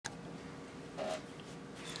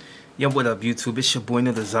Yo, what up, YouTube? It's your boy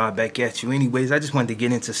Another Zod back at you. Anyways, I just wanted to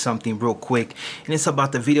get into something real quick, and it's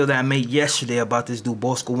about the video that I made yesterday about this dude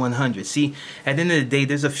Bosco 100. See, at the end of the day,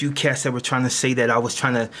 there's a few cats that were trying to say that I was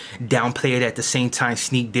trying to downplay it at the same time,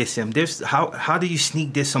 sneak diss him. How do you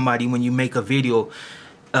sneak diss somebody when you make a video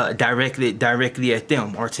directly at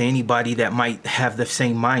them or to anybody that might have the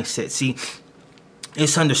same mindset? See,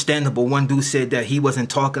 it's understandable. One dude said that he wasn't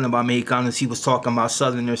talking about Mexicanos, he was talking about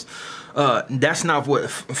Southerners. That's not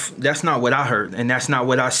what I heard, and that's not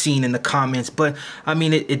what I seen in the comments. But I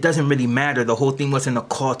mean, it doesn't really matter. The whole thing wasn't a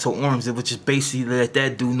call to arms. It was just basically let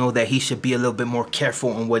that dude know that he should be a little bit more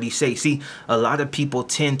careful on what he say. See, a lot of people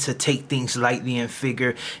tend to take things lightly and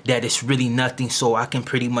figure that it's really nothing, so I can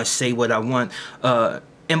pretty much say what I want.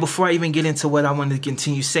 And before I even get into what I wanted to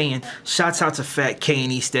continue saying, shouts out to Fat K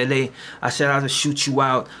in East LA. I said I would shoot you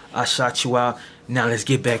out. I shot you out. Now let's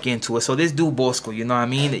get back into it. So this dude Bosco, you know what I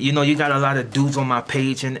mean? You know, you got a lot of dudes on my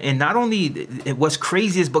page. And not only, what's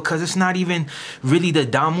crazy is because it's not even really the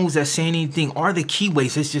Damus that say anything or the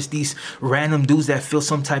Keyways. It's just these random dudes that feel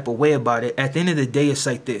some type of way about it. At the end of the day, it's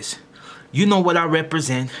like this. You know what I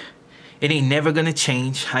represent. It ain't never gonna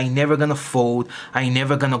change. I ain't never gonna fold. I ain't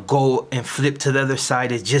never gonna go and flip to the other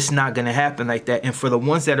side. It's just not gonna happen like that. And for the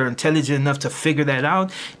ones that are intelligent enough to figure that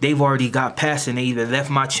out, they've already got past and they either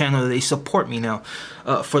left my channel or they support me now.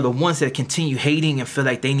 For the ones that continue hating and feel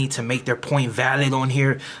like they need to make their point valid on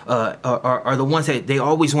here, are the ones that they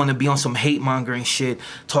always want to be on some hate mongering shit,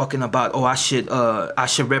 talking about, oh, I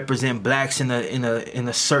should represent blacks in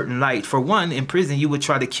a certain light. For one, in prison you would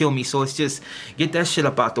try to kill me, so it's just get that shit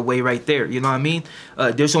up out the way right there. You know what I mean?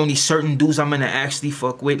 There's only certain dudes I'm gonna actually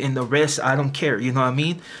fuck with, and the rest I don't care. You know what I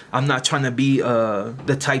mean? I'm not trying to be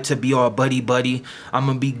the type to be all buddy. I'm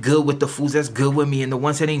gonna be good with the fools that's good with me, and the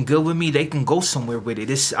ones that ain't good with me, they can go somewhere with it.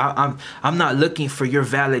 I'm not looking for your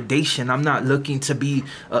validation. I'm not looking to be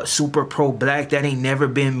super pro-black. That ain't never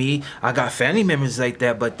been me. I got family members like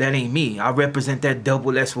that, but that ain't me. I represent that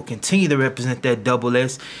double S, will continue to represent that double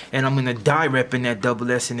S, and I'm gonna die repping that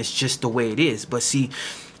double S, and it's just the way it is. But see,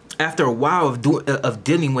 after a while of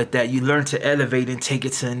dealing with that, you learn to elevate and take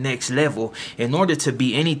it to the next level. In order to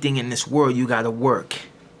be anything in this world, you gotta work.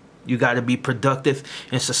 You got to be productive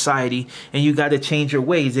in society, and you got to change your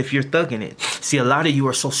ways if you're thugging it. See, a lot of you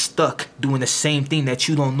are so stuck doing the same thing that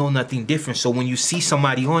you don't know nothing different. So when you see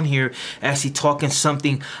somebody on here actually talking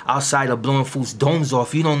something outside of blowing fools' domes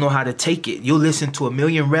off, you don't know how to take it. You'll listen to a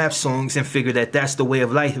million rap songs and figure that that's the way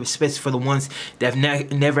of life, especially for the ones that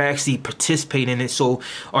have never actually participated in it. So,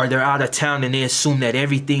 or they're out of town and they assume that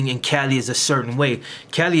everything in Cali is a certain way.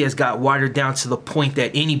 Cali has got watered down to the point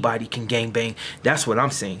that anybody can gangbang. That's what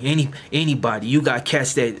I'm saying. Anybody. You got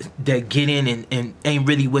cats that get in and ain't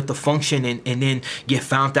really with the function and then get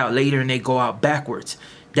found out later and they go out backwards.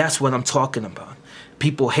 That's what I'm talking about.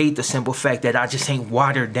 People hate the simple fact that I just ain't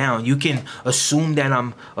watered down. You can assume that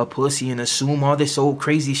I'm a pussy and assume all this old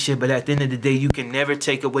crazy shit, but at the end of the day, you can never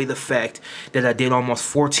take away the fact that I did almost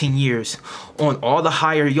 14 years on all the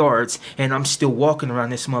higher yards, and I'm still walking around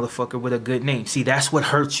this motherfucker with a good name. See, that's what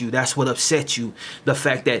hurts you. That's what upsets you. The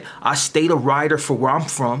fact that I stayed a rider for where I'm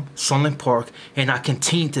from, Sunland Park, and I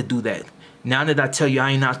continue to do that. Now that I tell you I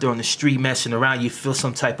ain't out there on the street messing around, you feel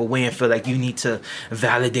some type of way and feel like you need to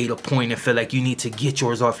validate a point and feel like you need to get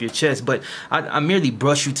yours off your chest. But I merely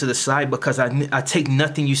brush you to the side because I take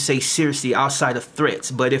nothing you say seriously outside of threats.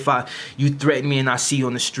 But if you threaten me and I see you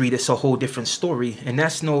on the street, it's a whole different story. And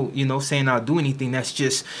that's no, you know, saying I'll do anything. That's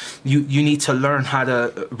just, you need to learn how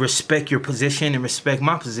to respect your position and respect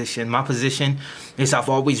my position. My position is I've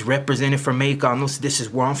always represented for Mexicanos. This is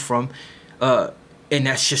where I'm from. And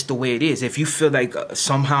that's just the way it is. If you feel like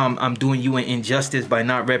somehow I'm doing you an injustice by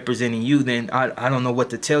not representing you, then I don't know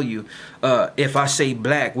what to tell you. If I say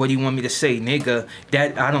black, what do you want me to say? Nigga,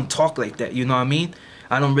 that I don't talk like that. You know what I mean?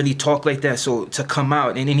 I don't really talk like that. So to come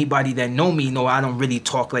out, and anybody that know me know I don't really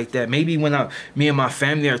talk like that. Maybe when me and my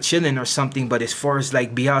family are chilling or something, but as far as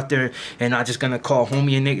like be out there and I just gonna call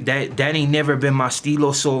homie a nigga, that ain't never been my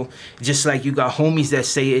stilo. So just like you got homies that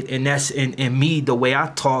say it, and that's in me, the way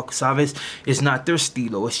I talk, sabes, it's not their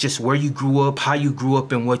stilo. It's just where you grew up, how you grew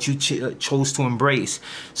up, and what you chose to embrace.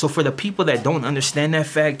 So for the people that don't understand that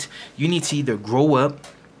fact, you need to either grow up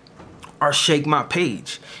or shake my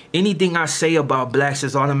page. Anything I say about blacks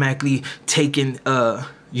is automatically taken,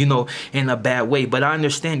 you know, in a bad way. But I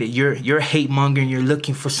understand it. You're hate monger and you're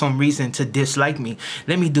looking for some reason to dislike me.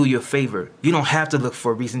 Let me do you a favor. You don't have to look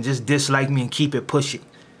for a reason. Just dislike me and keep it pushing.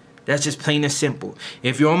 That's just plain and simple.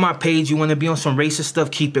 If you're on my page, you want to be on some racist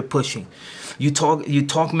stuff, keep it pushing. You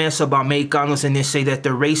talk mess about Mexicanos and then say that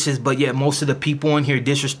they're racist, but yet most of the people on here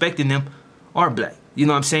disrespecting them are black. You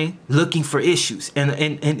know what I'm saying? Looking for issues. And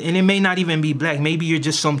it may not even be black. Maybe you're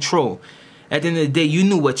just some troll. At the end of the day, you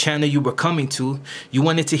knew what channel you were coming to. You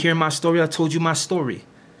wanted to hear my story. I told you my story.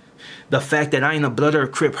 The fact that I ain't a Blood or a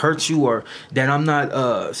Crip hurts you, or that I'm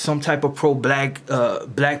not some type of pro-black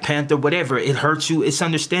Black Panther, whatever, it hurts you. It's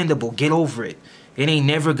understandable. Get over it. It ain't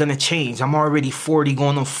never gonna change. I'm already 40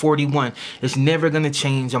 going on 41. It's never gonna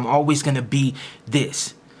change. I'm always gonna be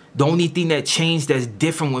this. The only thing that changed that's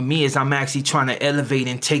different with me is I'm actually trying to elevate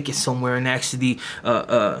and take it somewhere and actually,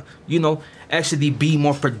 you know, actually be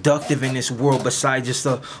more productive in this world besides just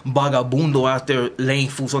a vagabundo out there laying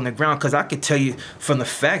fools on the ground. Because I can tell you from the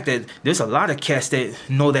fact that there's a lot of cats that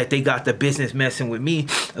know that they got the business messing with me,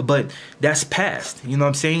 but that's past. You know what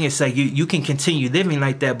I'm saying? It's like you can continue living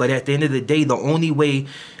like that, but at the end of the day, the only way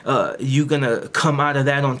you're going to come out of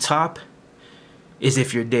that on top is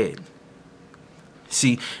if you're dead.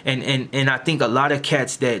 See, and I think a lot of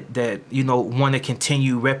cats that you know want to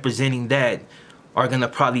continue representing that are gonna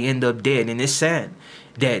probably end up dead. And it's sad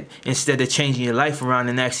that instead of changing your life around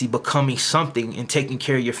and actually becoming something and taking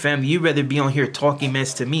care of your family, you'd rather be on here talking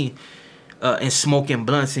mess to me and smoking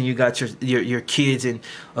blunts, and you got your kids and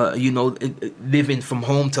you know, living from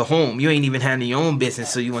home to home. You ain't even having your own business,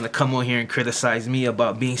 so you want to come on here and criticize me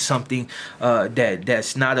about being something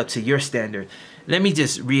that's not up to your standard. Let me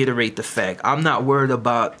just reiterate the fact. I'm not worried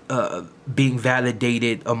about being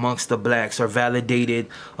validated amongst the blacks or validated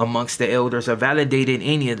amongst the elders or validated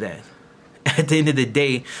any of that. At the end of the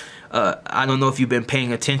day, I don't know if you've been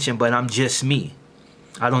paying attention, but I'm just me.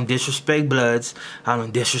 I don't disrespect Bloods. I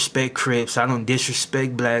don't disrespect Crips. I don't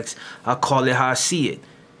disrespect blacks. I call it how I see it.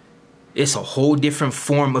 It's a whole different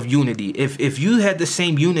form of unity. If you had the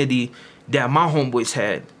same unity that my homeboys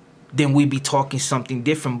had, then we'd be talking something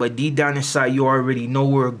different. But deep down inside, you already know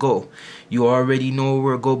where to go. You already know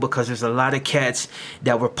where to go, because there's a lot of cats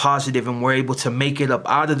that were positive and were able to make it up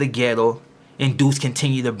out of the ghetto, and dudes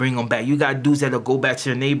continue to bring them back. You got dudes that'll go back to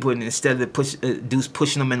their neighborhood, and instead of dudes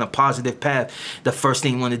pushing them in a positive path, the first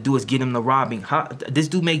thing you want to do is get them to robbing. This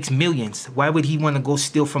dude makes millions. Why would he want to go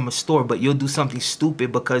steal from a store? But you'll do something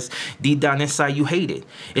stupid because deep down inside you hate it.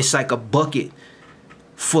 It's like a bucket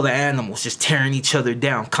full of animals just tearing each other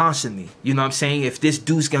down constantly. You know what I'm saying? If this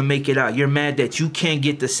dude's gonna make it out, you're mad that you can't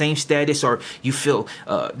get the same status, or you feel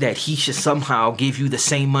that he should somehow give you the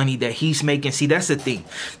same money that he's making. See, that's the thing.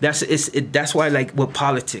 That's why, like with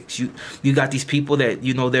politics, you got these people that,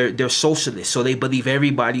 you know, they're socialists, so they believe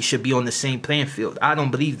everybody should be on the same playing field. I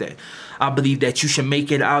don't believe that. I believe that you should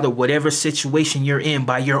make it out of whatever situation you're in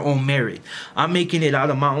by your own merit. I'm making it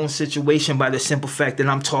out of my own situation by the simple fact that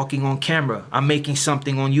I'm talking on camera. I'm making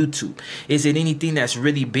something on YouTube. Is it anything that's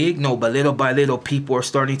really big? No, but little by little, people are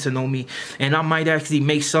starting to know me. And I might actually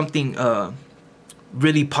make something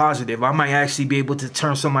really positive. I might actually be able to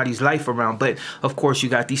turn somebody's life around. But of course, you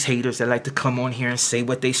got these haters that like to come on here and say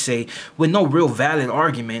what they say with no real valid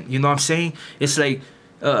argument. You know what I'm saying? It's like,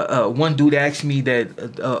 one dude asked me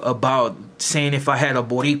that about saying if I had a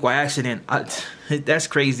Boricua accident. That's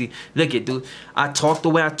crazy. Look at, dude, I talk the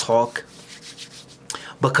way I talk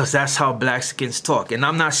because that's how Blackskins talk. And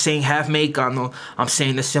I'm not saying half Mexicano. I'm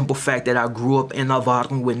saying the simple fact that I grew up in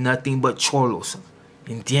Navarro with nothing but cholos.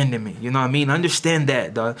 Entiéndeme. You know what I mean? Understand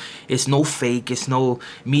that, dog. It's no fake. It's no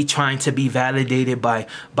me trying to be validated by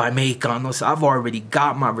Mexicanos. I've already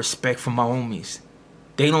got my respect from my homies.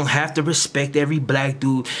 They don't have to respect every black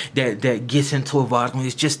dude that gets into a vodka.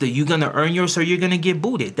 It's just that you're going to earn yours or you're going to get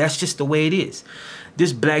booted. That's just the way it is.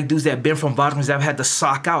 There's black dudes that been from vodkas that have had to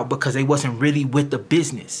sock out because they wasn't really with the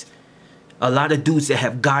business. A lot of dudes that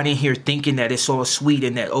have got in here thinking that it's all sweet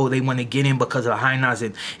and that, oh, they want to get in because of the high-nas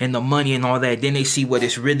and the money and all that. Then they see what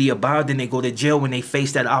it's really about. Then they go to jail when they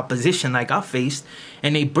face that opposition like I faced,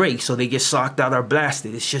 and they break. So they get socked out or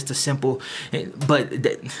blasted. It's just a simple...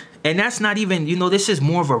 And that's not even, you know, this is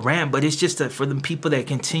more of a rant, but it's just for the people that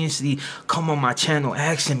continuously come on my channel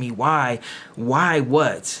asking me why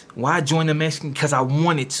what? Why join the Mexican? Because I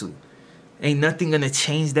wanted to. Ain't nothing going to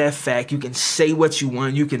change that fact. You can say what you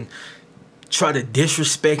want. You can try to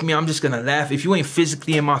disrespect me. I'm just going to laugh. If you ain't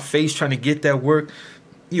physically in my face trying to get that work,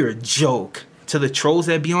 you're a joke. To the trolls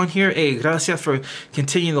that be on here, hey, gracias for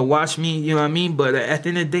continuing to watch me, you know what I mean? But at the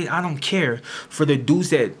end of the day, I don't care. For the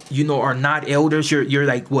dudes that, you know, are not elders, you're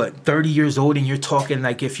like, what, 30 years old, and you're talking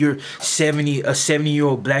like if you're a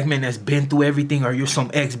 70-year-old black man that's been through everything, or you're some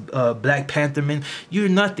ex-Black Panther man, you're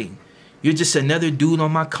nothing. You're just another dude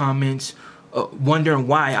on my comments wondering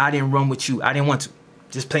why I didn't run with you. I didn't want to.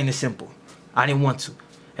 Just plain and simple. I didn't want to.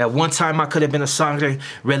 At one time, I could have been a songwriter.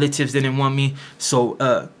 Relatives didn't want me.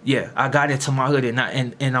 So, yeah, I got into my hood, and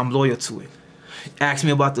I'm loyal to it. Ask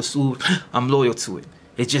me about the Sur. I'm loyal to it.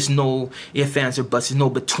 It's just no ifs, ands, or buts. There's no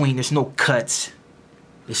between. There's no cuts.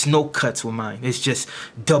 There's no cuts with mine. It's just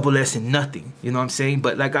double S and nothing. You know what I'm saying?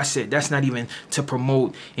 But like I said, that's not even to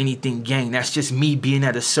promote anything gang. That's just me being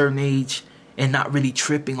at a certain age and not really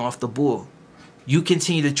tripping off the bull. You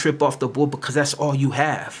continue to trip off the bull because that's all you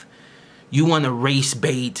have. You want to race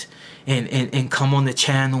bait and come on the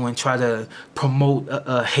channel and try to promote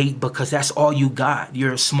hate because that's all you got.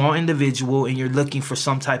 You're a small individual and you're looking for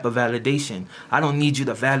some type of validation. I don't need you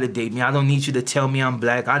to validate me. I don't need you to tell me I'm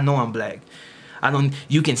black. I know I'm black.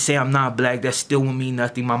 You can say I'm not black. That still won't mean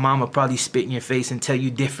nothing. My mama probably spit in your face and tell you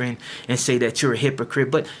different and say that you're a hypocrite.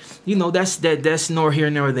 But, you know, that's nor here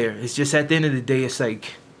nor there. It's just at the end of the day, it's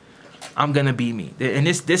like, I'm gonna be me. And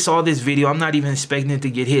this video, I'm not even expecting it to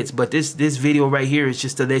get hits, but this video right here is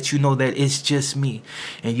just to let you know that it's just me,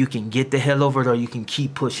 and you can get the hell over it or you can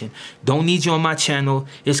keep pushing. Don't need you on my channel.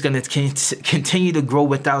 It's gonna continue to grow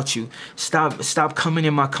without you. Stop coming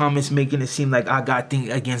in my comments making it seem like I got things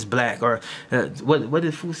against black, or what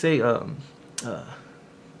did fool say?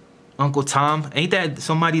 Uncle Tom, ain't that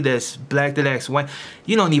somebody that's black that acts white?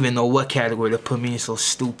 You don't even know what category to put me in. So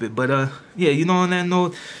stupid. But yeah, you know, on that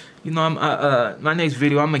note, you know, my next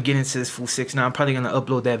video, I'm gonna get into this fool 6ix9ine. I'm probably gonna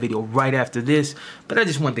upload that video right after this. But I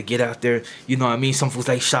just wanted to get out there. You know what I mean? Some fools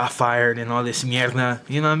like shot fired and all this mierda.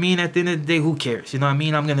 You know what I mean? At the end of the day, who cares? You know what I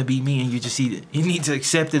mean? I'm gonna be me, and you just either you need to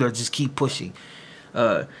accept it or just keep pushing,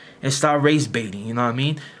 and start race baiting. You know what I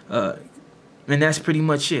mean? And that's pretty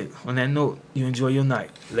much it. On that note, you enjoy your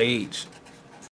night. Ladies.